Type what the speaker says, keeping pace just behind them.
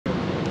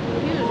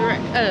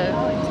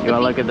You wanna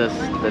look at this?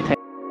 The tank.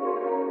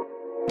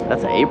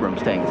 That's an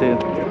Abrams tank too.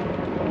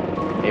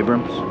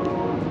 Abrams.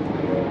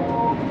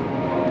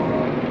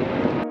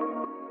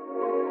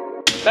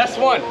 Best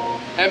one.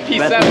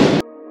 MP7.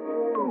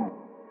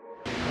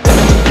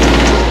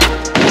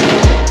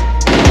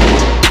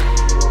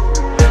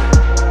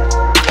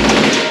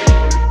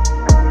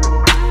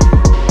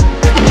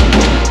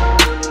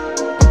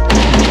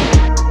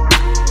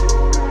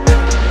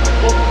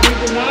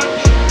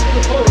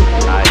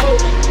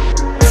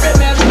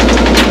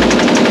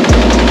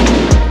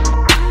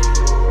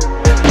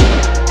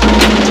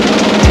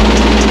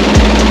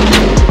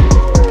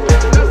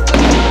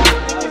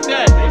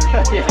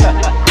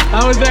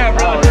 How was that,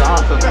 bro? That was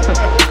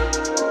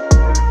awesome.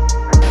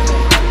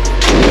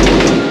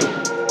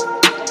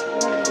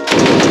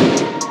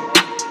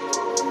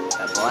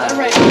 That's loud.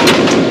 Right.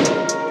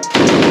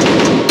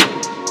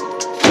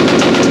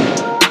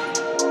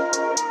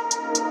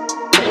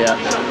 Yeah.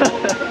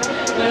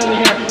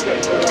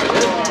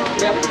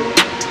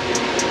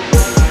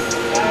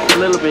 A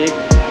little big.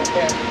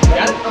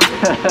 Got it?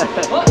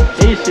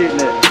 He's shooting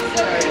it.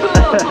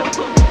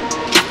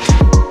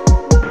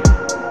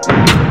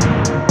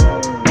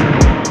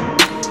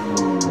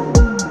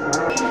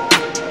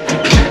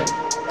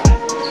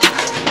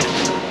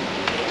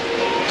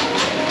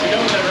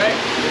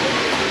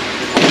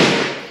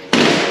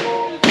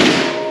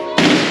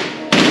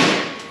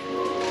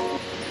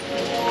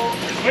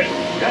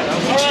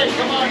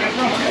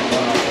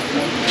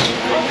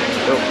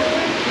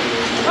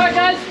 Alright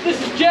guys,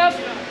 this is Jeff.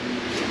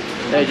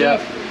 Hey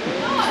Jeff.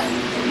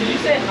 Did you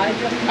say hi,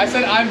 Jeff? I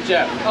said I'm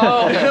Jeff.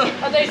 Oh, I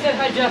thought you said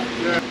hi, Jeff.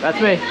 That's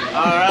me.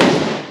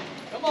 Alright.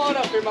 Come on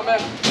up here, my man.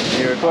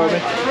 You record me?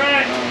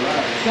 Alright.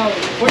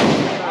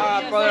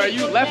 Brother, are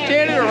you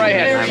left-handed or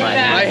right-handed? I'm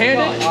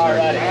right-handed. Right-handed?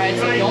 Alright. Alright,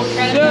 so don't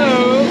try to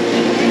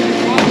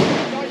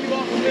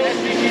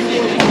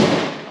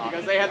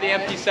because they have the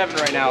MP7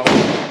 right now.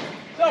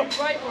 So,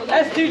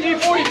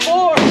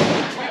 S2G44,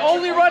 we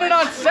only run it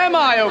on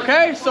semi,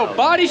 okay? So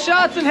body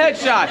shots and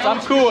headshots,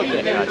 I'm cool with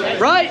it.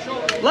 Right,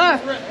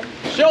 left,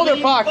 shoulder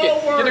pocket,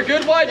 get a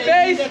good wide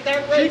base,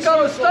 cheek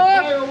on the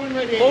stock,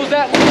 close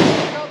that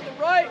out the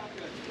right,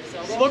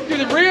 look through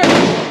the rear,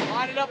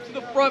 line it up to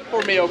the front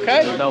for me,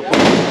 okay? No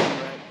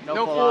full.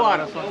 No full on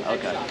this one.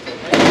 Okay.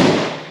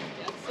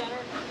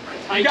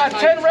 You got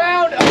 10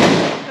 round,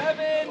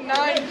 7,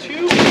 9,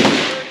 2,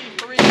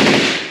 33.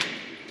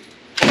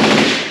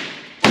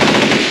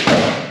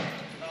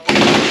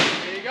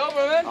 There you go,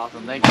 brother.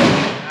 Awesome, thank you.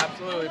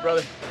 Absolutely,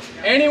 brother.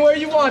 Anywhere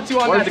you want to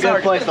on Where's that a good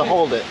target. place to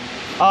hold it?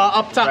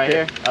 Up top Right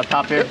here. Up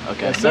top here?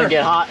 Okay. Yes, Does sir. it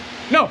get hot?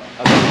 No. Okay.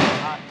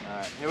 Hot.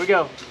 Alright, here we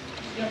go.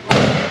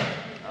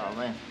 Oh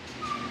man.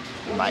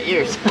 My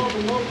ears.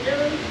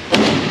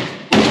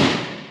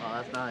 Oh,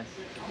 that's nice.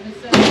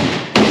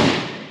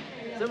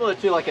 Similar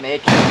to like an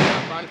AK.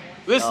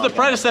 This is the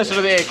predecessor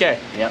to the AK.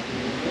 Yep.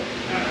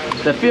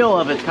 The feel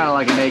of it's kind of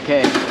like an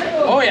AK.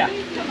 Oh yeah.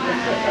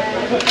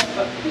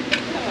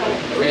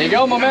 There you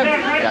go, my man.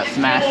 Got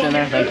smashed in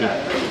there. Thank you.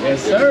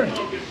 Yes, sir.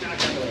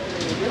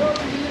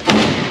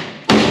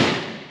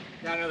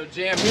 Got another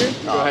jam here.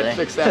 Go ahead and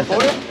fix that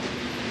for you.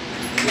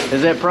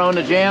 Is it prone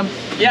to jam?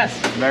 Yes.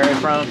 Very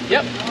prone.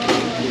 Yep.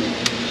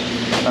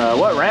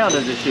 What round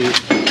does it shoot?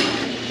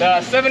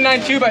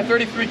 7.92 by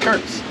 33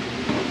 Kurtz.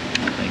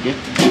 Thank you.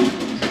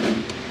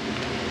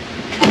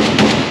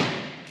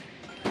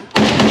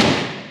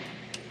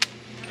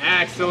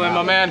 Excellent,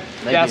 my man.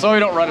 Thank yeah, you. so we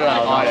don't run it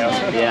on audio.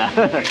 Yeah.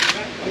 Look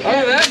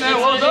at that, man.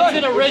 Well done.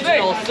 It's an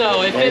original,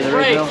 so if it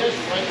breaks,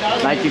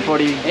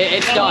 1940.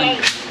 it's done.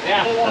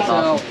 Yeah. That's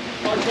awesome.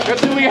 Good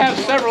thing we have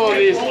several of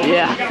these.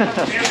 Yeah.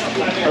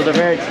 Those are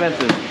very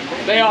expensive.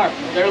 They are.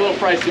 They're a little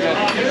pricey, man.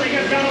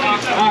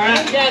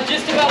 Alright. Yeah,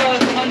 just about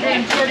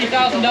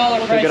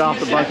 $130,000 price. Get off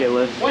the bucket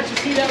list.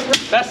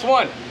 Best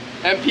one.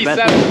 MP7.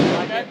 Best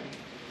Okay.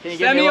 Can you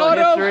give me a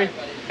little Semi-auto history?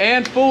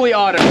 and fully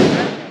auto.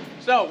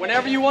 So,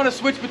 whenever you want to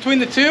switch between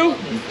the two,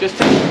 just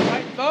take your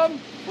right thumb,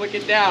 flick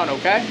it down,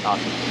 okay?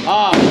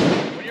 Awesome.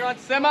 When you're on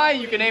semi,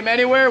 you can aim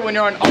anywhere. When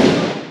you're on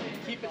auto,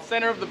 keep it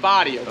center of the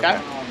body, okay?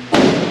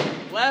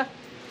 Left,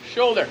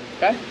 shoulder,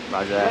 okay?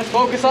 Roger that.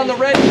 Focus on the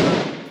red,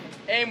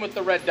 aim with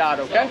the red dot,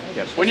 okay?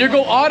 Yep. When you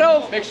go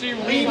auto, make sure you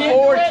lean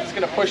forward, it's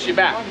gonna push you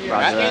back.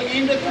 Roger that.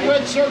 Into the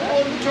red circle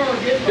of the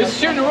target. This is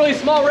shooting a really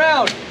small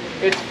round.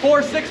 It's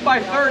 4.6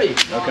 by 30.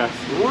 Okay.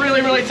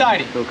 Really, really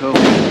tiny. Cool, cool.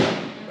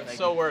 But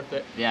so worth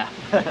it. Yeah.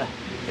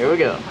 Here we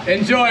go.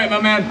 Enjoy it,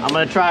 my man. I'm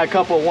gonna try a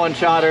couple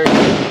one-shotters.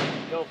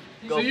 Go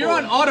So you're for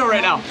on it. auto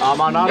right now.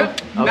 I'm on auto?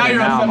 Yep. Okay, Now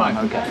you're on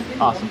I'm semi. Okay,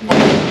 awesome.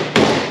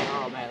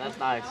 Oh man, that's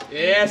nice.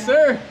 Yes,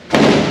 sir.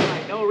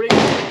 No reach.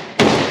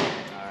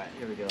 Alright,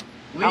 here we go.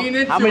 Lean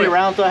into How many it.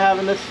 rounds do I have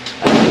in this?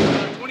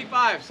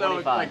 25, so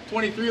 25. like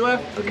 23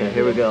 left. Okay,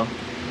 here we go.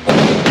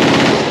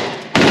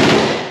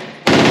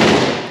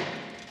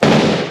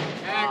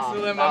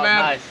 Excellent, my Oh, man.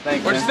 nice.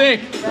 Thanks, What'd you man.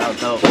 think? That was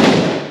dope. Don't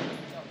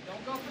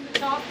go from the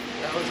top.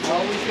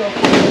 Always go.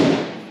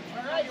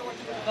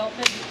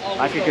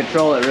 I could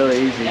control it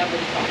really easy.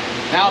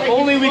 Now, if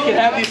only we could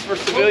have these for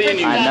civilian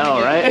use. I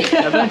know, right?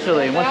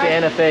 Eventually, once the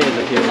NFA is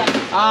appealed.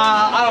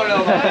 I don't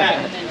know about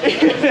that.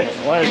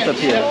 When it's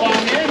appealed.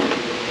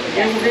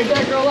 Okay, we're gonna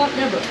back girl up.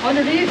 Remember,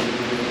 underneath.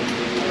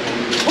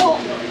 Pull.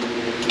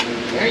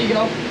 There you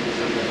go.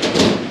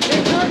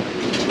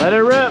 Let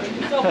it rip.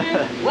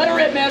 Let her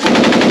rip, man.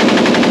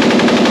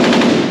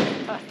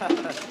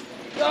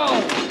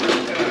 Go.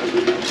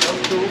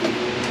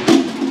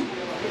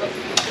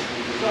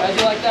 How'd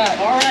you like that?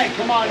 All right,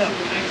 come on up.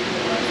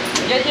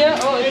 Get you?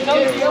 Oh, it's so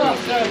good.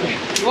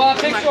 You want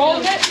a picture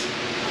holding it?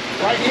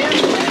 Right here.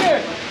 Here.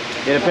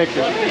 Get a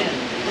picture.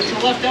 Put your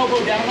left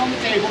elbow down on the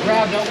table.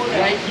 Grab elbow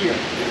right here.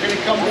 You're going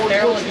to come more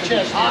towards the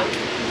chest.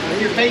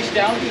 Bring your face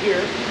down to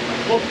here.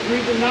 Look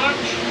through the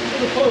notch to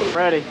the post.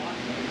 Ready.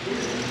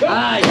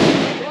 Nice.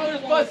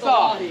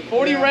 Buzzsaw.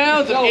 40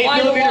 rounds of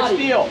 8mm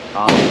steel.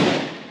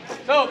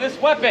 So this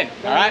weapon,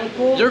 all right,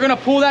 you're gonna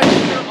pull that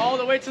trigger all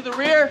the way to the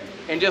rear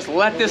and just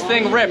let this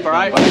thing rip, all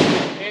right?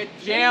 It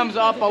jams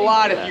up a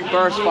lot if you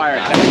burst fire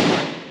it.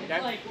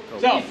 Okay?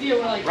 So,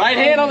 right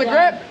hand on the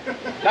grip,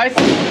 nice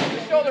in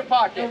the shoulder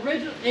pocket.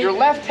 Your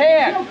left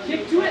hand,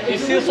 you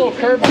see this little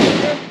curve?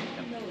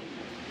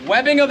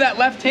 Webbing of that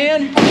left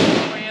hand, all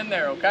the way in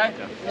there, okay?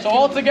 So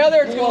all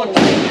together, it's going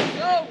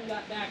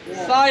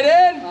side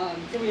in.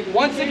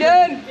 Once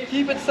again,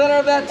 keep it center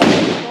of that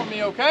for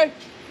me, okay?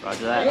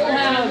 Roger that.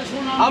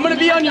 I'm gonna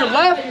be on your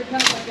left,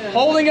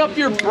 holding up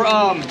your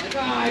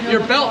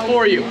belt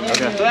for you.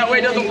 Okay. So that way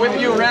it doesn't whip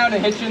you around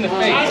and hit you in the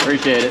face.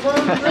 Appreciate it.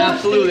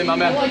 Absolutely, my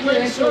man. Lean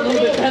into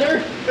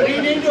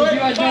it. You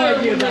had no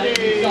idea about it.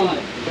 You saw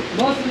it.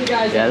 Most of the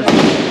guys. Yeah, this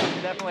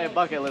is definitely a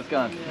bucket list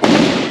gun.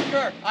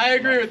 Sure, I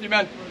agree with you,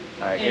 man.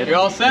 All right, good. You're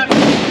all set?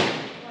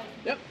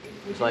 Yep.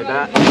 Just like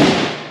that.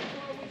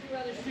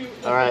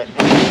 All right.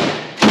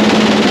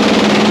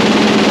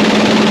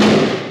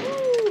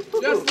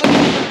 Just like I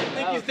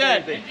think you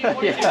said.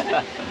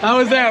 Yeah. How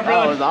was that, bro?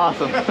 That was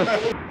awesome.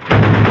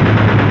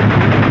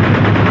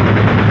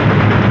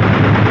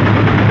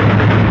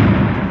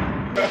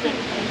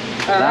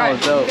 That was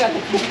dope.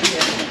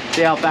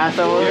 See how fast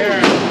that was?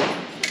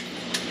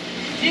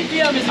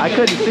 GPM is I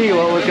couldn't see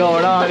what was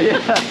going on. Yeah.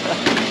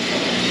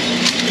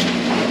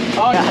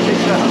 Oh, Yeah, I think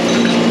so.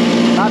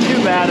 Not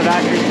too bad of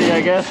accuracy,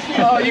 I guess.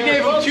 oh, you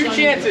gave him 2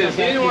 chances.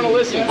 He didn't want to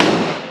listen.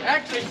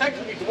 Actually,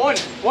 technically,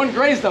 one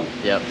grazed him.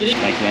 Yep.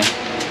 Thanks, man.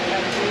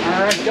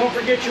 All right, don't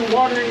forget your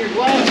water and your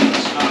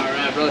glasses. All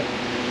right, brother.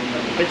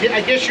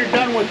 I guess you're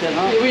done with it,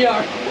 huh? Here we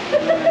are.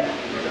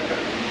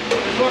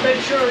 Just want to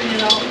make sure, you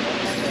know.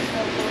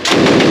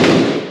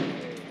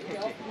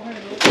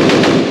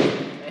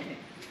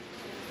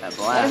 That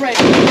blast. Right.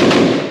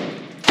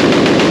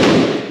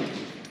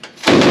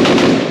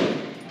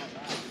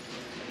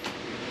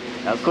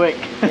 That was quick.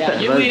 Yeah,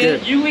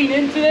 you lean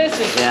into this.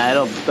 And Yeah,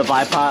 the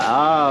bipod.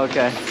 Oh,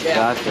 okay. Yeah.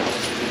 Gotcha.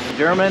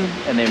 German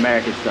and the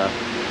American stuff.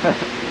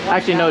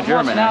 Actually, no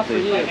German, out for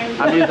actually. you.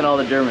 I'm using all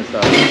the German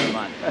stuff. Never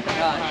mind.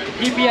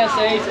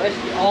 PPSAs,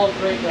 actually all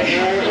great right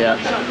here. Yeah.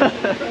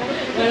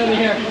 Right over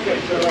here.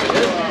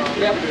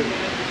 Yep.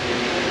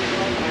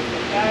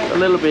 A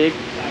little big.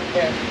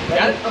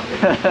 Got it?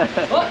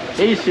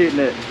 He's shooting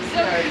it.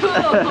 So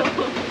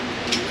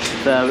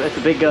cool. It's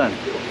a big gun.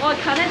 Well,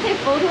 can I take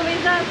photo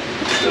with that?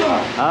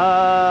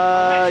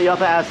 You have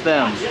to ask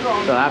them.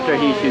 So after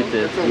he shoots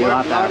it, you'll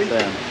have to ask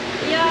them.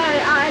 Yeah,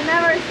 I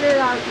never see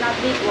that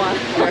big one.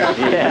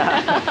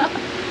 Yeah.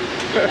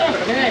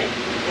 Okay.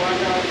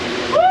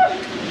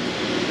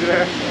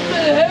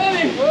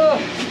 Heavy.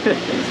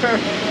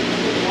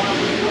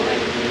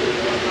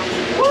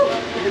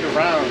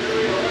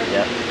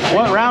 Yeah.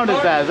 What round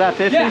is that? Is that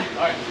 50? Yeah.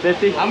 All right.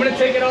 50? I'm gonna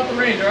take it off the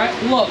range, all right?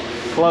 Look,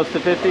 Close to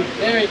 50?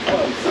 very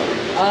close.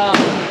 I'm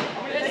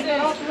gonna take it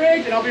off the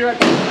range, and I'll be right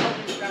back.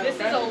 This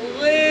is a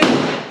little bit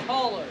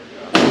taller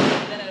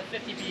than a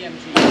 50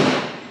 BMG.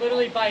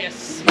 Literally by a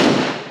smidge.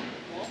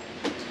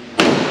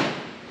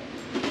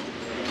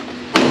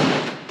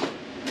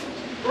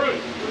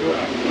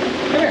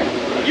 Come here.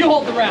 You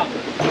hold the round.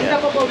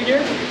 Step up over here.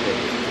 All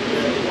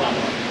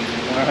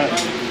right.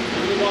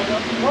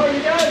 Oh,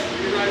 you guys?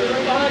 Right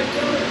behind.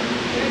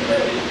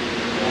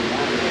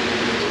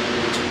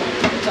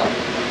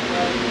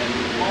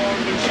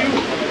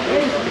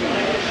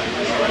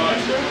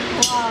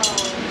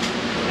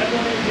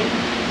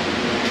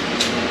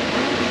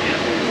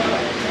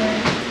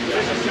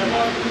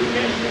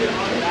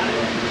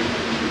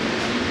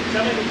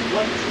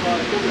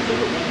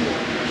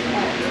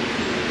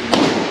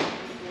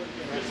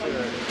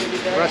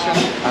 Russian?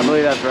 I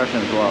believe that's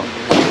Russian as well.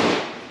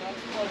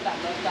 Close that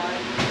left eye.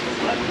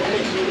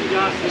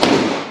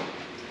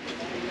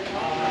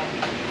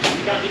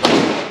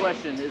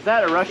 Question, is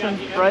that a Russian,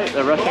 right?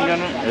 A Russian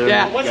gunner?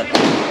 Yeah.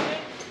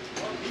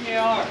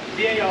 DAR.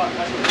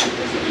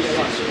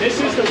 This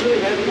is the really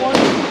heavy one.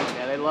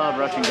 Yeah, they love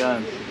Russian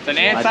guns. It's an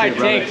anti-tank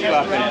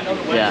weapon.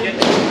 Yeah.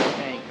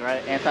 Tank,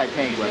 right?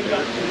 Anti-tank weapon.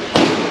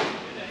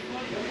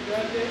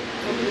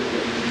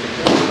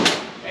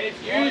 And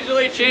it's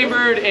usually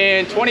chambered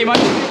in 20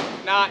 miles.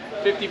 not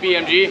 50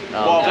 BMG.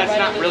 Well, that's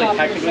not really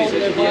technically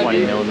 50 BMG.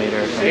 20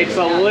 millimeter. It's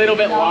a little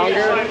bit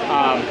longer,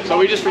 so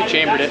we just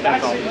rechambered it,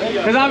 that's all.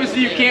 Because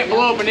obviously you can't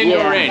blow up an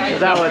indoor range.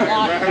 That would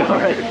go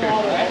right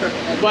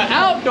there. But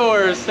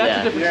outdoors,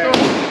 that's a different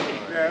story.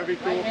 Yeah, that'd be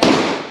cool.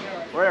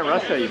 Where in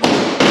Russia are you born?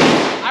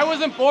 I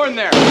wasn't born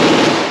there.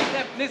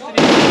 Ethnicity.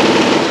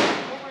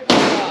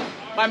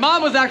 My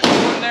mom was actually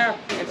born there,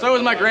 and so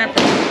was my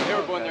grandparents. They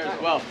were born there as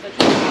well.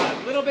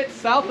 A little bit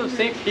south of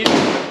St. Petersburg,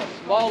 a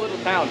small little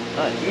town,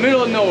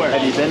 middle of nowhere.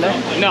 Have you been there?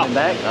 No. Been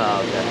back?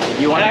 Oh,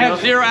 okay. You want And I to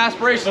have zero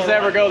aspirations to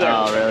ever go there.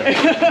 Oh, really?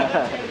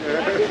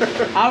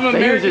 I'm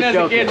American as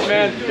a kid,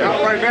 man.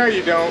 Not right now,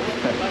 you don't. Do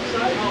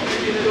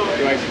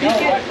I speak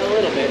it? A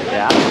little bit.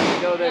 Yeah, I want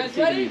to go there to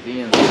see the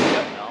museums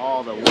and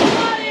all the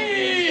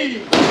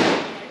Buddy!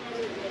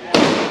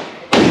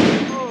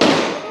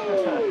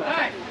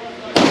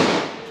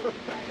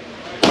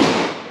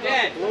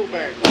 Dead. Low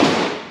back.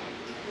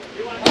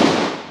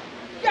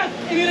 Yes,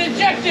 you get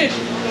ejected.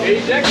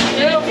 Ejected.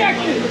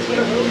 Ejected.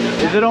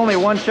 Is it only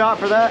one shot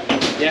for that?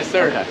 Yes,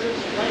 sir. Okay.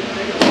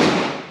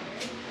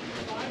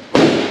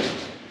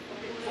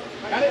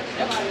 Got it?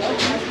 Got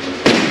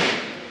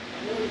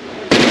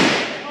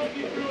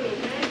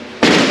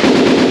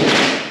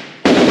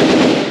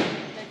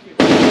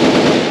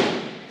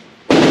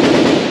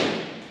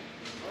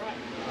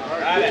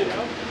it.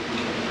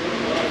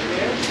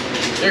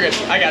 You're good.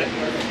 I got it.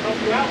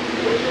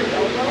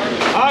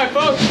 All right,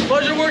 folks.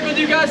 Pleasure working with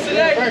you guys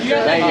today. You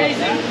guys have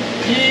amazing.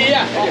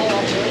 Yeah.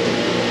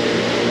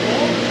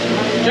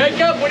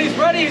 Jacob, when he's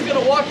ready, he's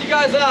gonna walk you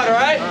guys out. All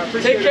right.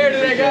 Take care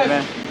today, guys.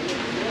 Man.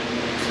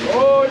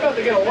 Oh, you're about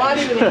to get a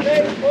Lahti to the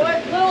face, boy. A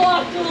little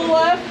off to the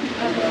left.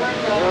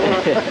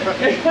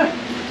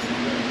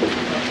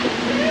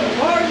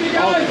 Hard, you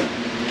guys.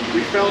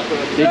 We felt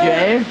it. Did you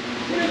aim?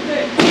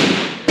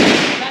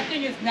 That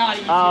thing is not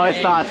easy. Oh, to it's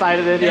aim. not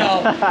sighted in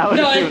yet. No,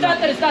 no, it's not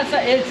that it's not.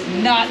 It's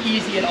not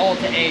easy at all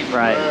to aim.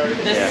 Right.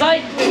 The Yeah.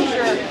 sight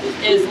picture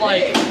is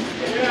like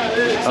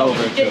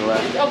Over to the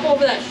left. up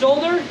over that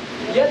shoulder.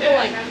 You have to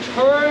like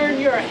turn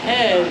your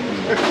head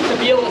to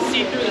be able to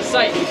see through the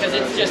sight because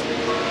it's just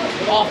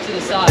off to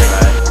the side.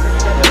 Right.